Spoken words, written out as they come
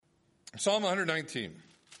Psalm 119.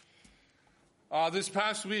 This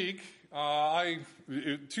past week,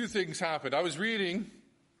 two things happened. I was reading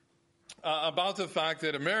about the fact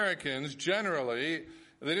that Americans generally,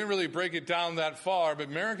 they didn't really break it down that far, but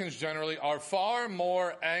Americans generally are far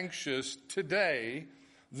more anxious today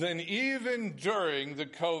than even during the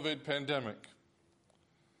COVID pandemic.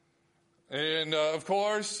 And of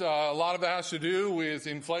course, a lot of it has to do with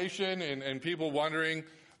inflation and people wondering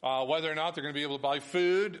whether or not they're going to be able to buy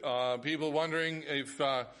food, people wondering if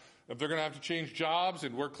they're going to have to change jobs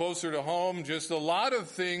and work closer to home, just a lot of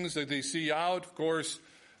things that they see out. Of course,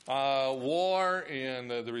 war, and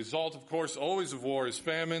the result, of course, always of war is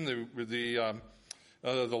famine, the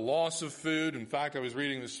loss of food. In fact, I was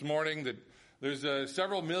reading this morning that there's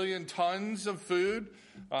several million tons of food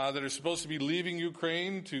that are supposed to be leaving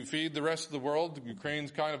Ukraine to feed the rest of the world. Ukraine's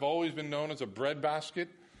kind of always been known as a breadbasket,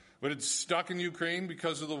 but it's stuck in Ukraine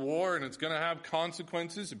because of the war, and it's going to have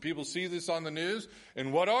consequences, and people see this on the news,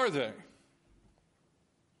 and what are they?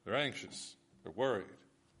 They're anxious, they're worried,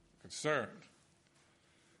 concerned.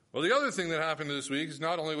 Well, the other thing that happened this week is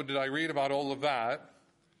not only did I read about all of that,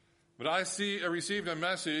 but I received a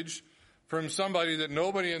message from somebody that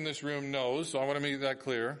nobody in this room knows, so I want to make that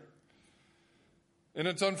clear. And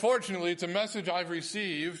it's a message I've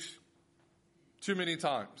received too many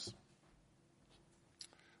times.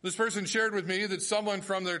 This person shared with me that someone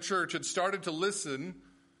from their church had started to listen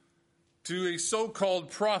to a so-called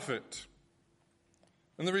prophet.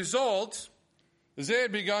 And the result is they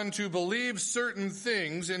had begun to believe certain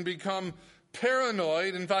things and become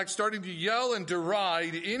paranoid, in fact, starting to yell and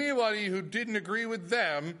deride anybody who didn't agree with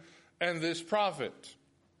them and this prophet.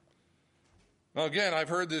 Now again, I've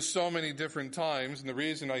heard this so many different times, and the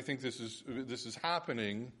reason I think this is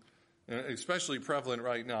happening, especially prevalent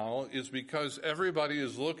right now, is because everybody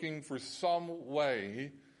is looking for some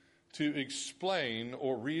way to explain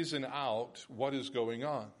or reason out what is going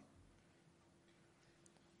on.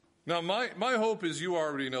 Now, my hope is you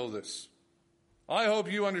already know this. I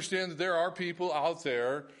hope you understand that there are people out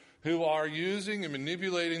there who are using and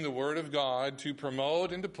manipulating the Word of God to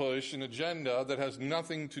promote and to push an agenda that has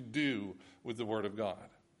nothing to do with the Word of God.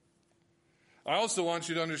 I also want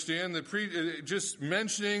you to understand that just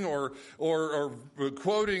mentioning or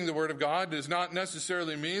quoting the Word of God does not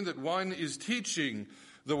necessarily mean that one is teaching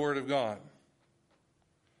the Word of God.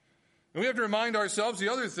 And we have to remind ourselves, the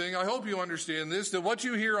other thing, I hope you understand this, that what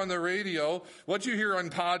you hear on the radio, what you hear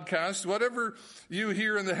on podcasts, whatever you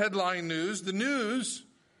hear in the headline news, the news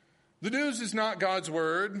is not God's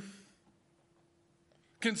Word.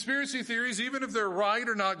 Conspiracy theories, even if they're right,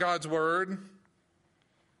 are not God's Word.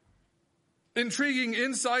 Intriguing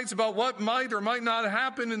insights about what might or might not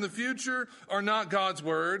happen in the future are not God's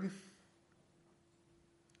Word.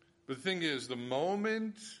 But the thing is, the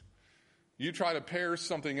moment you try to pair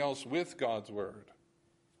something else with God's Word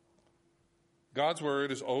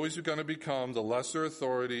is always going to become the lesser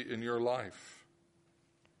authority in your life.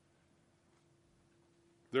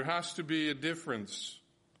 There has to be a difference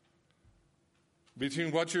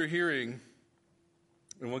between what you're hearing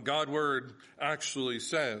and what God's Word actually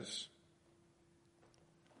says.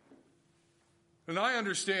 And I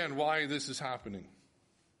understand why this is happening.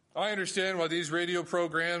 I understand why these radio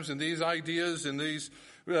programs and these ideas and these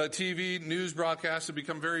TV news broadcasts have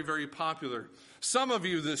become very, very popular. Some of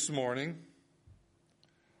you this morning,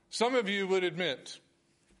 some of you would admit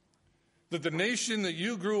that the nation that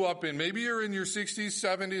you grew up in, maybe you're in your 60s,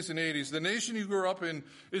 70s, and 80s, the nation you grew up in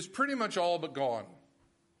is pretty much all but gone.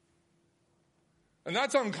 And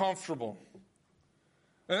that's uncomfortable.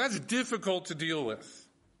 And that's difficult to deal with.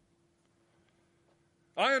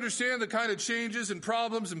 I understand the kind of changes and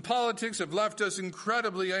problems in politics have left us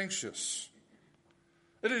incredibly anxious.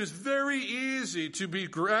 And it is very easy to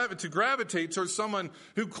gravitate towards someone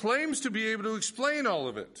who claims to be able to explain all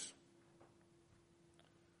of it.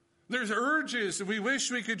 There's urges that we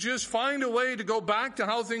wish we could just find a way to go back to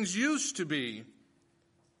how things used to be.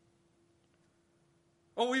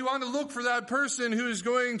 Oh, we want to look for that person who is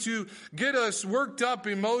going to get us worked up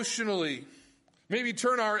emotionally. Maybe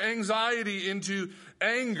turn our anxiety into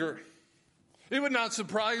anger. It would not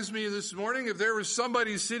surprise me this morning if there was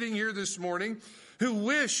somebody sitting here this morning who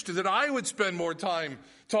wished that I would spend more time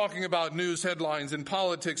talking about news headlines and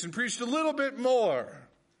politics and preached a little bit more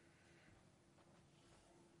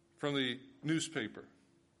from the newspaper.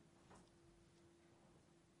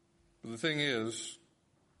 But the thing is,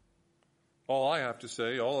 all I have to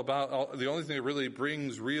say, the only thing that really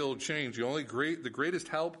brings real change, the greatest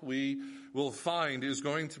help we will find is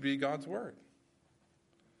going to be God's Word.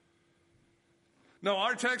 Now,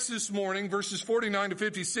 our text this morning, verses 49 to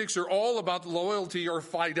 56, are all about the loyalty or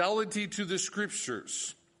fidelity to the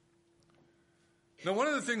Scriptures. Now, one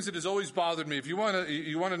of the things that has always bothered me, if you want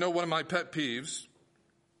to know one of my pet peeves,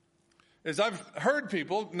 is I've heard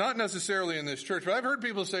people, not necessarily in this church, but I've heard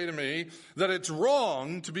people say to me that it's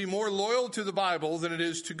wrong to be more loyal to the Bible than it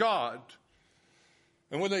is to God.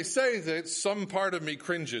 And when they say that, some part of me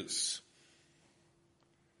cringes.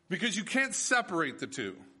 Because you can't separate the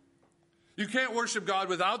two. You can't worship God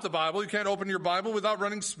without the Bible. You can't open your Bible without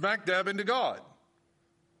running smack dab into God.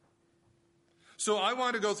 So I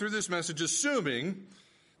want to go through this message assuming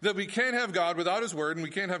that we can't have God without His Word, and we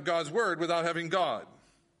can't have God's Word without having God.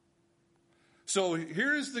 So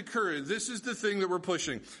here's the courage. This is the thing that we're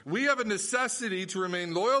pushing. We have a necessity to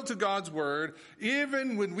remain loyal to God's Word,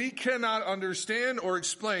 even when we cannot understand or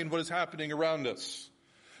explain what is happening around us.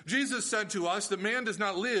 Jesus said to us that man does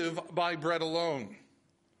not live by bread alone.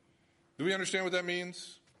 Do we understand what that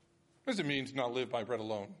means? What does it mean to not live by bread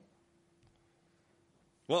alone?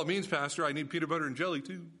 Well, it means, Pastor, I need peanut butter and jelly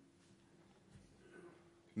too.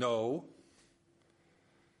 No.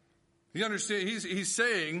 You understand? He's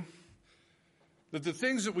saying that the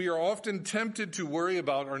things that we are often tempted to worry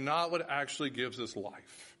about are not what actually gives us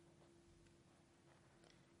life.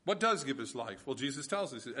 What does give us life? Well, Jesus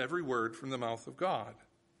tells us every word from the mouth of God.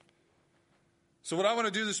 So what I want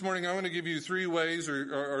to do this morning, I want to give you three ways,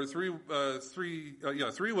 three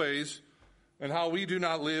ways and how we do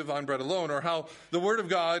not live on bread alone, or how the Word of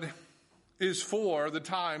God is for the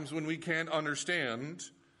times when we can't understand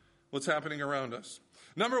what's happening around us.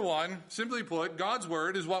 Number one, simply put, God's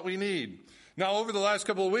Word is what we need. Now, over the last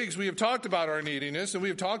couple of weeks, we have talked about our neediness, and we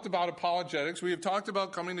have talked about apologetics. We have talked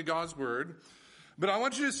about coming to God's Word. But I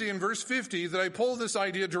want you to see in verse 50 that I pull this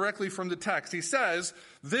idea directly from the text. He says,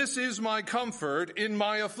 "This is my comfort in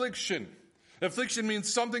my affliction." Affliction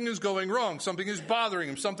means something is going wrong. Something is bothering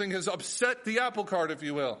him. Something has upset the apple cart, if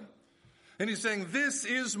you will. And he's saying, this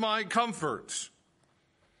is my comfort.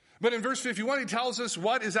 But in verse 51, he tells us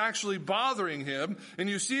what is actually bothering him. And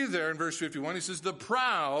you see there in verse 51, he says, "The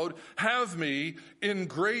proud have me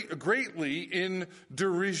greatly in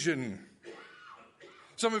derision."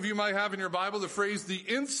 Some of you might have in your Bible the phrase, "the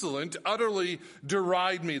insolent utterly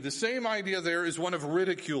deride me." The same idea there is one of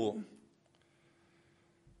ridicule.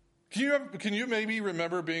 Can you maybe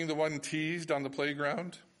remember being the one teased on the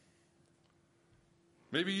playground?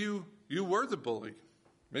 Maybe you were the bully.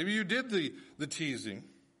 Maybe you did the teasing.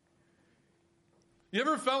 You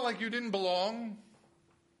ever felt like you didn't belong?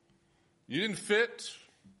 You didn't fit?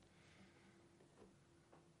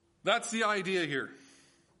 That's the idea here.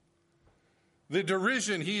 The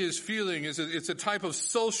derision he is feeling it's a type of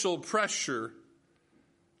social pressure.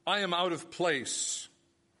 I am out of place.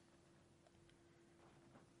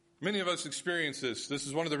 Many of us experience this. This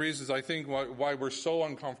is one of the reasons I think why we're so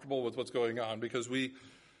uncomfortable with what's going on, because we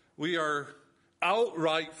are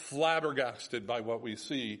outright flabbergasted by what we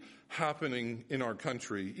see happening in our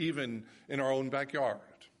country, even in our own backyard.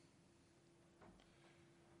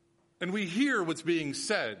 And we hear what's being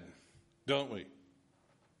said, don't we?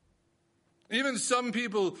 Even some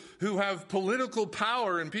people who have political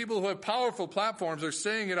power and people who have powerful platforms are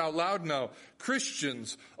saying it out loud now.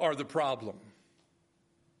 Christians are the problem.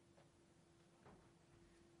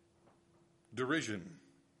 Derision.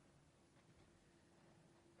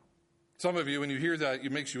 Some of you, when you hear that,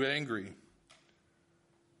 it makes you angry.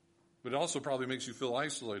 But it also probably makes you feel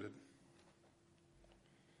isolated.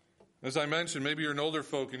 As I mentioned, maybe you're an older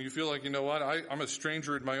folk and you feel like, you know what, I'm a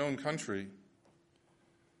stranger in my own country.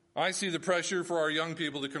 I see the pressure for our young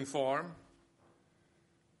people to conform.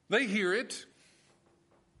 They hear it.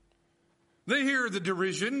 They hear the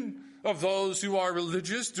derision of those who are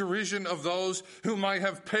religious, derision of those who might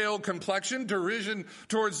have pale complexion, derision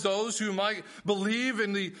towards those who might believe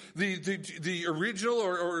in the original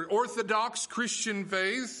or orthodox Christian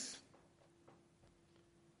faith.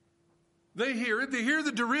 They hear it. They hear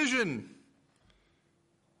the derision.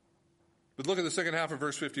 But look at the second half of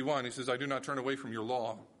verse 51. He says, "I do not turn away from your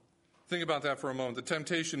law." Think about that for a moment. The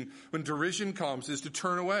temptation when derision comes is to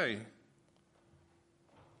turn away.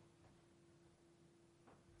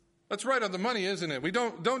 That's right on the money, isn't it? We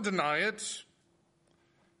don't deny it.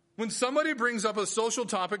 When somebody brings up a social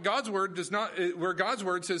topic, God's word where God's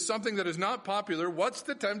word says something that is not popular, what's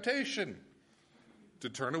the temptation? To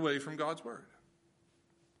turn away from God's word.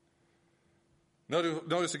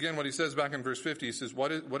 Notice again what he says back in verse 50. He says,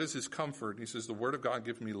 what is his comfort? He says, the word of God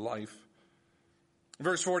gives me life.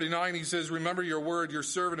 Verse 49, he says, "Remember your word, your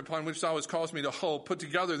servant upon which thou hast caused me to hope." Put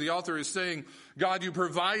together, the author is saying, God, you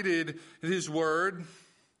provided his word.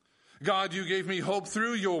 God, you gave me hope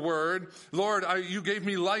through your word. Lord, you gave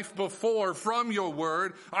me life before from your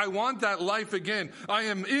word. I want that life again. I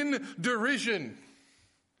am in derision.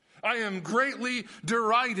 I am greatly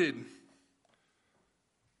derided.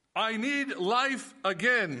 I need life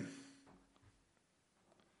again.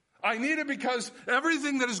 I need it because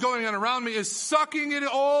everything that is going on around me is sucking it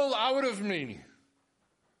all out of me.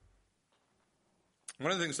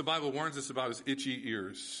 One of the things the Bible warns us about is itchy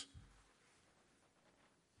ears.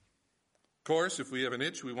 Of course, if we have an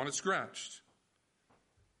itch, we want it scratched.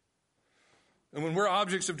 And when we're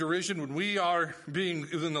objects of derision, when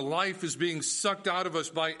the life is being sucked out of us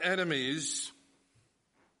by enemies,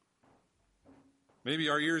 maybe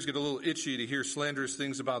our ears get a little itchy to hear slanderous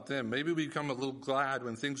things about them. Maybe we become a little glad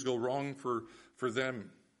when things go wrong for them.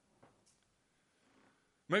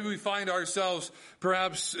 Maybe we find ourselves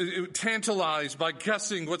perhaps tantalized by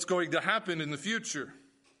guessing what's going to happen in the future.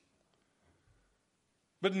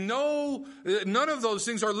 But none of those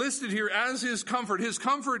things are listed here as his comfort. His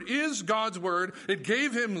comfort is God's word. It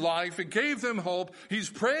gave him life. It gave him hope. He's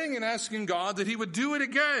praying and asking God that he would do it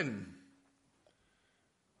again.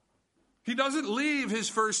 He doesn't leave his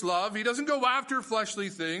first love. He doesn't go after fleshly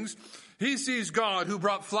things. He sees God who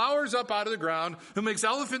brought flowers up out of the ground, who makes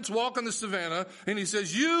elephants walk on the savannah, and he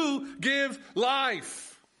says, you give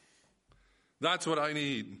life. That's what I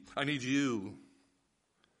need. I need you.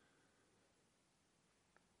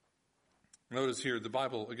 Notice here, the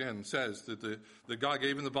Bible, again, says that God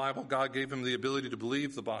gave him the Bible. God gave him the ability to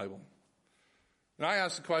believe the Bible. And I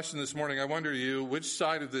asked the question this morning, I wonder to you, which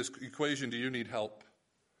side of this equation do you need help?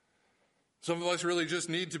 Some of us really just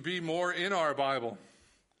need to be more in our Bible.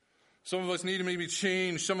 Some of us need to maybe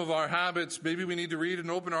change some of our habits. Maybe we need to read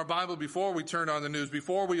and open our Bible before we turn on the news,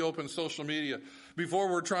 before we open social media,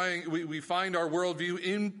 before we find our worldview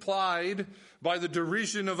implied by the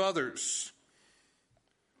derision of others.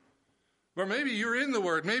 Or maybe you're in the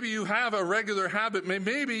Word. Maybe you have a regular habit.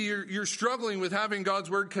 Maybe you're struggling with having God's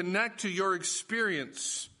Word connect to your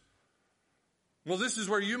experience. Well, this is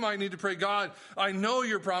where you might need to pray, God, I know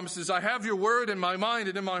your promises. I have your word in my mind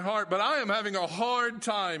and in my heart, but I am having a hard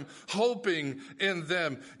time hoping in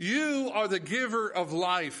them. You are the giver of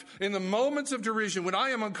life. In the moments of derision, when I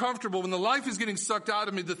am uncomfortable, when the life is getting sucked out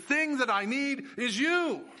of me, the thing that I need is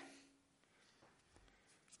you.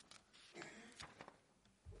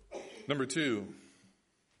 Number 2,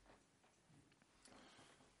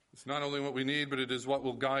 it's not only what we need, but it is what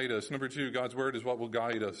will guide us. Number 2, God's word is what will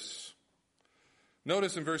guide us.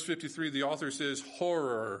 Notice in verse 53, the author says,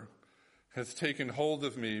 horror hath taken hold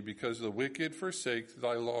of me because the wicked forsake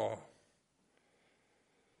thy law.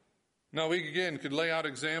 Now we again could lay out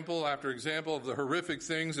example after example of the horrific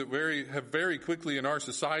things that have very quickly in our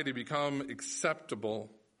society become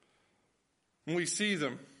acceptable. And we see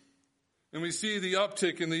them. And we see the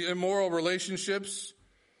uptick in the immoral relationships.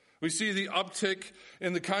 We see the uptick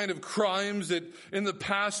in the kind of crimes that in the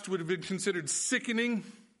past would have been considered sickening.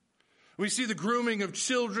 We see the grooming of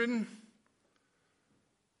children.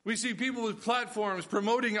 We see people with platforms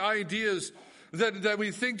promoting ideas that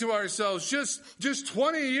we think to ourselves just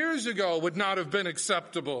 20 years ago would not have been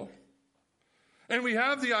acceptable. And we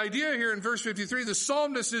have the idea here in verse 53, the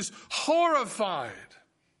psalmist is horrified.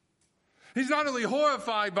 He's not only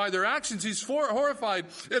horrified by their actions, he's horrified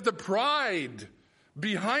at the pride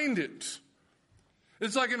behind it.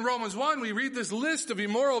 It's like in Romans 1, we read this list of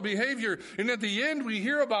immoral behavior, and at the end we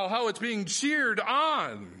hear about how it's being cheered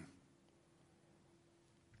on.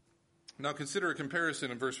 Now consider a comparison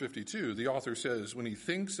in verse 52. The author says, when he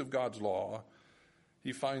thinks of God's law,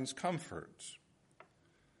 he finds comfort.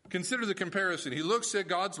 Consider the comparison. He looks at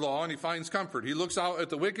God's law and he finds comfort. He looks out at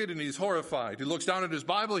the wicked and he's horrified. He looks down at his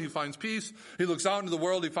Bible, he finds peace. He looks out into the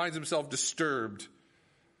world, he finds himself disturbed.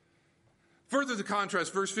 Further the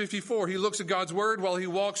contrast, verse 54, he looks at God's word while he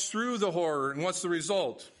walks through the horror. And what's the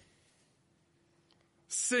result?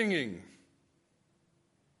 Singing.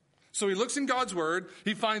 So he looks in God's word,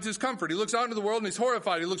 he finds his comfort. He looks out into the world and he's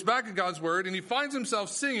horrified. He looks back at God's word and he finds himself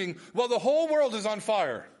singing while the whole world is on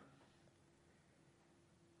fire.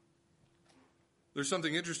 There's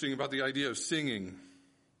something interesting about the idea of singing.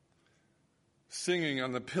 Singing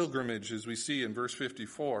on the pilgrimage, as we see in verse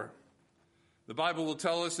 54. The Bible will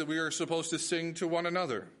tell us that we are supposed to sing to one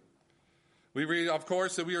another. We read, of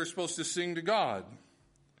course, that we are supposed to sing to God.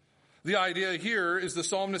 The idea here is the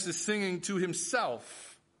psalmist is singing to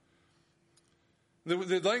himself.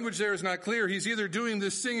 The language there is not clear. He's either doing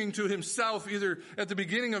this singing to himself either at the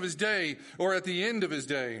beginning of his day or at the end of his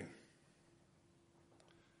day.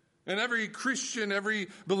 And every Christian, every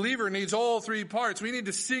believer needs all three parts. We need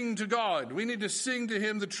to sing to God. We need to sing to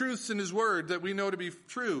him the truths in his word that we know to be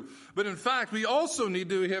true. But in fact, we also need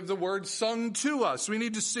to have the word sung to us. We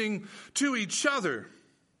need to sing to each other.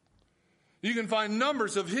 You can find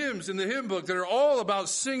numbers of hymns in the hymn book that are all about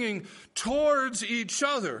singing towards each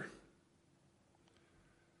other.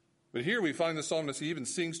 But here we find the psalmist, he even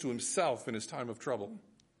sings to himself in his time of trouble.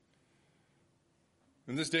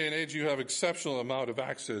 In this day and age, you have exceptional amount of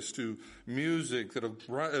access to music that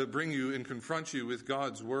will bring you and confront you with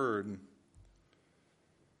God's word.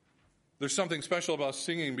 There's something special about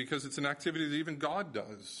singing because it's an activity that even God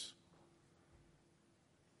does.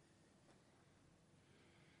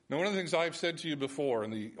 Now, one of the things I've said to you before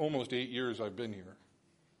in the almost 8 years I've been here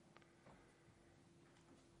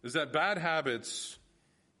is that bad habits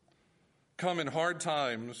come in hard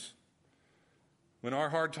times when our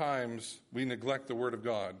hard times we neglect the Word of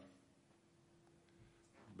God.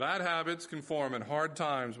 Bad habits can form in hard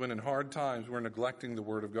times when in hard times we're neglecting the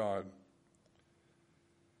Word of God.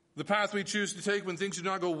 The path we choose to take when things do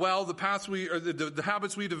not go well, the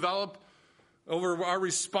habits we develop over our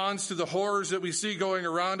response to the horrors that we see going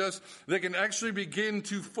around us, they can actually begin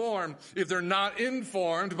to form if they're not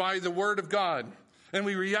informed by the Word of God. And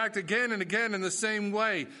we react again and again in the same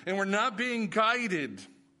way, and we're not being guided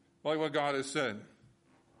by what God has said.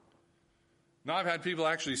 Now, I've had people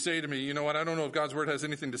actually say to me, you know what, I don't know if God's Word has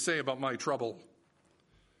anything to say about my trouble.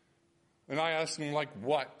 And I ask them, like,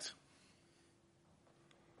 what?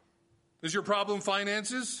 Is your problem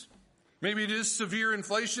finances? Maybe it is severe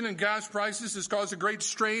inflation and gas prices has caused a great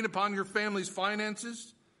strain upon your family's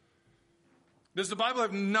finances. Does the Bible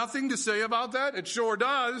have nothing to say about that? It sure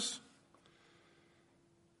does.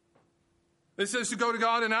 It says to go to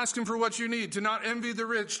God and ask Him for what you need, to not envy the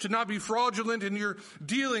rich, to not be fraudulent in your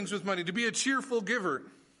dealings with money, to be a cheerful giver.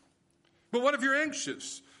 But what if you're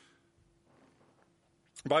anxious?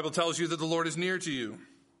 The Bible tells you that the Lord is near to you.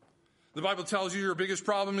 The Bible tells you your biggest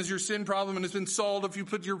problem is your sin problem and it's been solved if you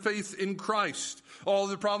put your faith in Christ. All of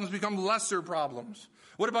the problems become lesser problems.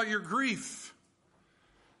 What about your grief?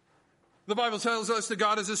 The Bible tells us that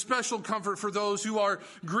God is a special comfort for those who are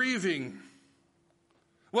grieving.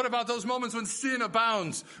 What about those moments when sin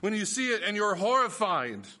abounds, when you see it and you're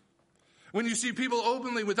horrified? When you see people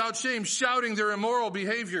openly, without shame, shouting their immoral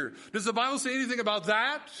behavior? Does the Bible say anything about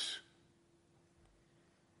that?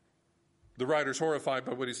 The writer's horrified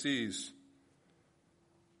by what he sees.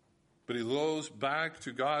 But he goes back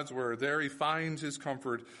to God's word. There he finds his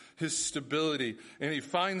comfort, his stability, and he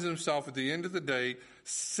finds himself at the end of the day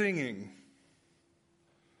singing.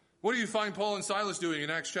 What do you find Paul and Silas doing in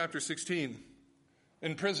Acts chapter 16?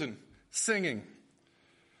 In prison, singing.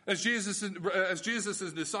 As Jesus'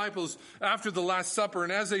 disciples, after the Last Supper,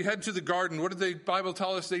 and as they head to the garden, what did the Bible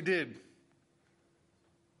tell us they did?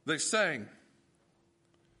 They sang.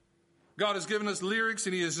 God has given us lyrics,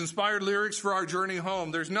 and He has inspired lyrics for our journey home.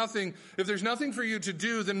 If there's nothing for you to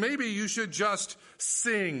do, then maybe you should just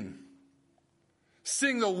sing.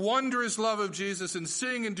 Sing the wondrous love of Jesus, and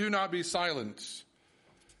sing and do not be silent.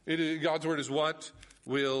 God's word is what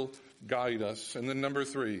will guide us. And then number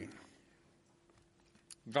 3,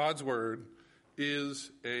 God's word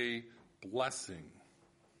is a blessing.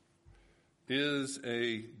 Is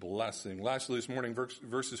a blessing. Lastly this morning,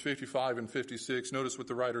 verses 55 and 56, notice what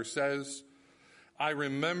the writer says. I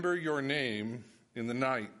remember your name in the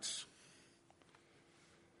night.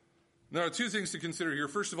 There are 2 things to consider here.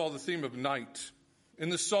 First of all, the theme of night. In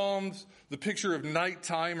the Psalms, the picture of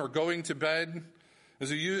nighttime or going to bed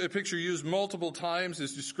is a picture used multiple times,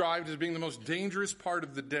 is described as being the most dangerous part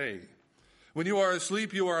of the day. When you are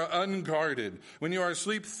asleep, you are unguarded. When you are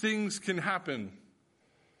asleep, things can happen.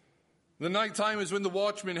 The nighttime is when the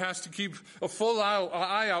watchman has to keep a full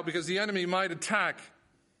eye out because the enemy might attack.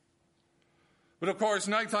 But of course,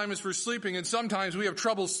 nighttime is for sleeping, and sometimes we have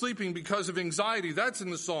trouble sleeping because of anxiety. That's in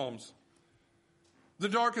the Psalms. The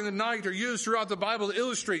dark and the night are used throughout the Bible to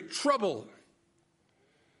illustrate trouble,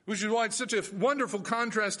 which is why it's such a wonderful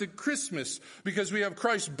contrast to Christmas, because we have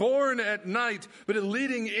Christ born at night, but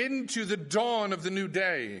leading into the dawn of the new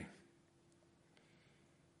day.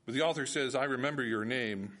 But the author says, I remember your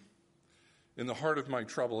name in the heart of my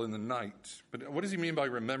trouble in the night. But what does he mean by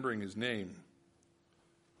remembering his name?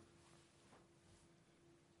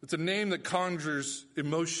 It's a name that conjures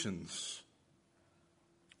emotions.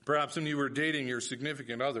 Perhaps when you were dating your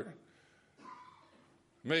significant other,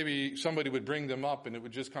 maybe somebody would bring them up and it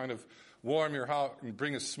would just kind of warm your heart and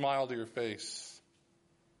bring a smile to your face.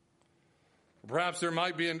 Perhaps there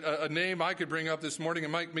might be a name I could bring up this morning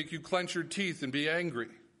and might make you clench your teeth and be angry.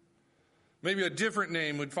 Maybe a different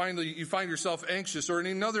name would you find yourself anxious, or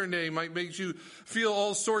another name might make you feel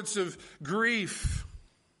all sorts of grief.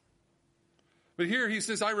 But here he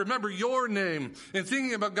says, I remember your name. And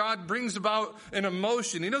thinking about God brings about an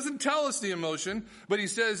emotion. He doesn't tell us the emotion, but he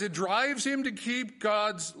says it drives him to keep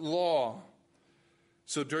God's law.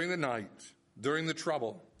 So during the night, during the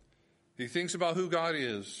trouble, he thinks about who God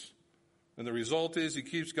is. And the result is he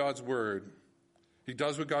keeps God's word. He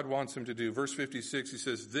does what God wants him to do. Verse 56, he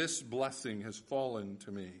says, this blessing has fallen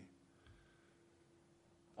to me.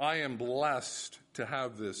 I am blessed to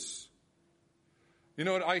have this. You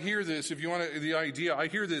know what? I hear this, if you want the idea, I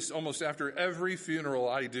hear this almost after every funeral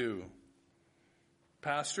I do.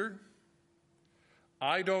 Pastor,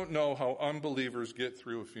 I don't know how unbelievers get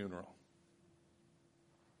through a funeral.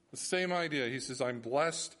 The same idea. He says, I'm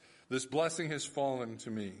blessed. This blessing has fallen to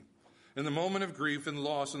me. In the moment of grief and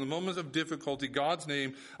loss, in the moment of difficulty, God's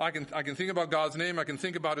name, I can think about God's name, I can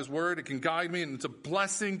think about his word, it can guide me, and it's a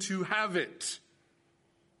blessing to have it.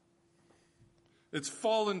 It's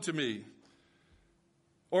fallen to me.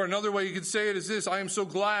 Or another way you could say it is this: I am so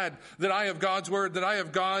glad that I have God's word, that I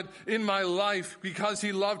have God in my life because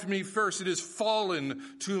he loved me first. It has fallen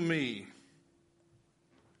to me.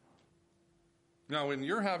 Now, when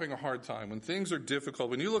you're having a hard time, when things are difficult,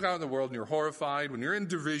 when you look out in the world and you're horrified, when you're in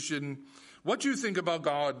division, what you think about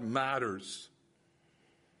God matters.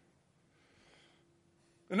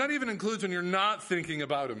 And that even includes when you're not thinking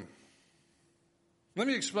about him. Let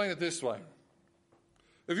me explain it this way.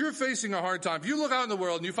 If you're facing a hard time, if you look out in the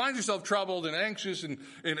world and you find yourself troubled and anxious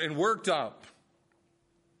and worked up,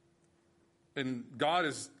 and God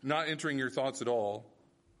is not entering your thoughts at all,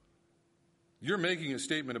 you're making a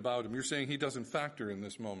statement about him. You're saying he doesn't factor in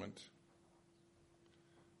this moment.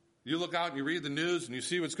 You look out and you read the news and you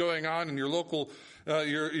see what's going on in your local,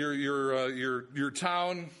 your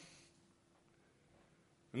town.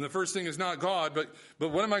 And the first thing is not God,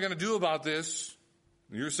 but what am I going to do about this?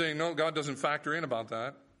 And you're saying, no, God doesn't factor in about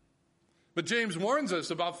that. But James warns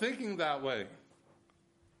us about thinking that way.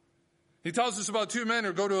 He tells us about two men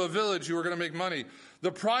who go to a village who are going to make money.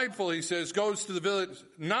 The prideful, he says, goes to the village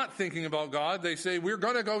not thinking about God. They say, we're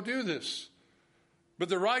going to go do this. But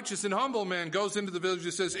the righteous and humble man goes into the village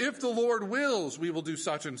and says, if the Lord wills, we will do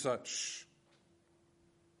such and such.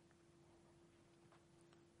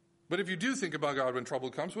 But if you do think about God when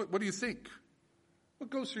trouble comes, what do you think?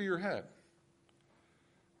 What goes through your head?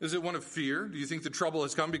 Is it one of fear? Do you think the trouble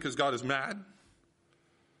has come because God is mad?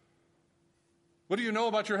 What do you know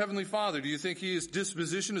about your Heavenly Father? Do you think his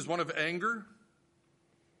disposition is one of anger?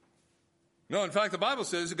 No, in fact, the Bible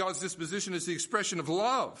says that God's disposition is the expression of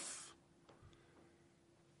love.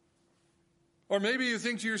 Or maybe you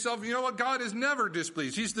think to yourself, you know what? God is never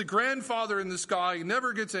displeased. He's the grandfather in the sky. He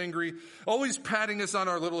never gets angry, always patting us on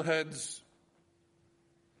our little heads.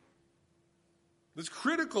 It's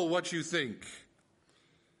critical what you think.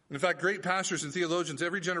 In fact, great pastors and theologians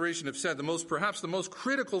every generation have said perhaps the most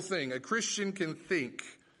critical thing a Christian can think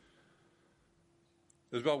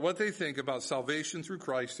is about what they think about salvation through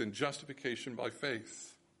Christ and justification by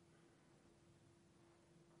faith.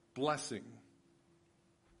 Blessing.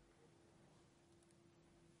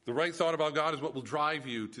 The right thought about God is what will drive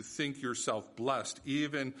you to think yourself blessed,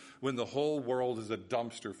 even when the whole world is a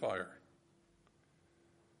dumpster fire.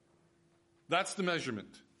 That's the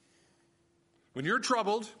measurement. When you're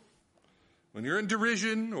troubled, when you're in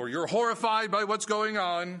derision or you're horrified by what's going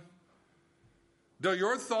on, do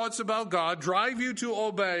your thoughts about God drive you to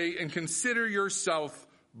obey and consider yourself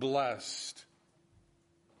blessed?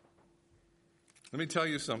 Let me tell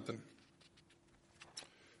you something.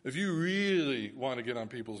 If you really want to get on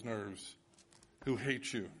people's nerves who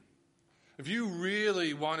hate you, if you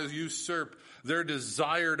really want to usurp their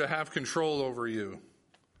desire to have control over you,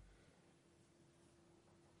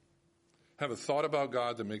 have a thought about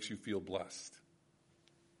God that makes you feel blessed.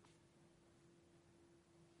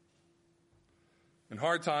 In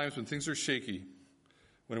hard times, when things are shaky,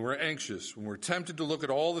 when we're anxious, when we're tempted to look at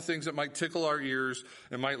all the things that might tickle our ears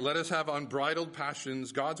and might let us have unbridled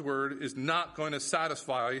passions, God's word is not going to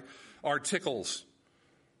satisfy our tickles.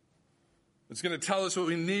 It's going to tell us what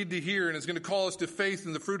we need to hear, and it's going to call us to faith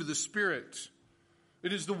in the fruit of the Spirit.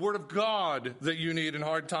 It is the word of God that you need in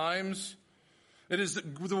hard times. It is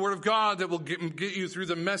the word of God that will get you through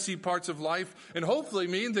the messy parts of life and hopefully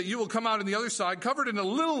mean that you will come out on the other side covered in a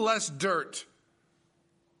little less dirt.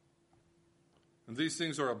 And these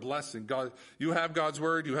things are a blessing. God, you have God's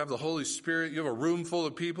word. You have the Holy Spirit. You have a room full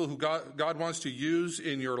of people who God wants to use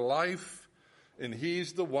in your life. And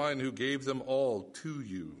he's the one who gave them all to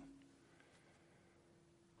you.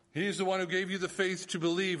 He's the one who gave you the faith to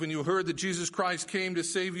believe when you heard that Jesus Christ came to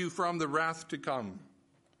save you from the wrath to come.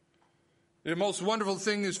 The most wonderful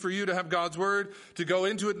thing is for you to have God's word, to go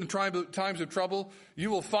into it in times of trouble. You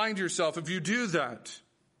will find yourself, if you do that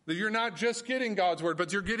you're not just getting God's word,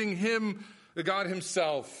 but you're getting him, God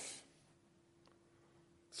himself.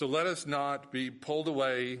 So let us not be pulled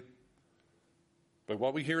away by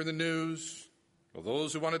what we hear in the news, or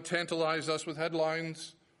those who want to tantalize us with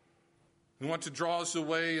headlines. and want to draw us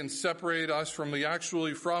away and separate us from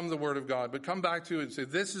the Word of God. But come back to it and say,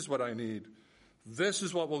 this is what I need. This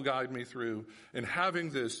is what will guide me through. And having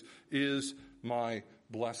this is my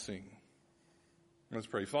blessing. Let's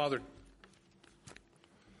pray. Father,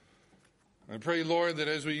 I pray, Lord, that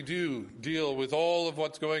as we do deal with all of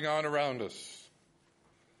what's going on around us,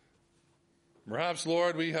 perhaps,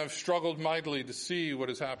 Lord, we have struggled mightily to see what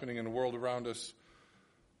is happening in the world around us,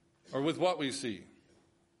 or with what we see.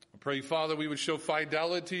 I pray, Father, we would show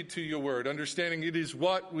fidelity to your word, understanding it is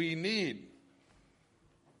what we need.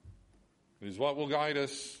 It is what will guide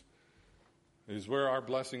us. It is where our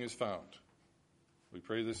blessing is found. We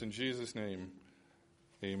pray this in Jesus' name.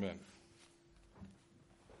 Amen.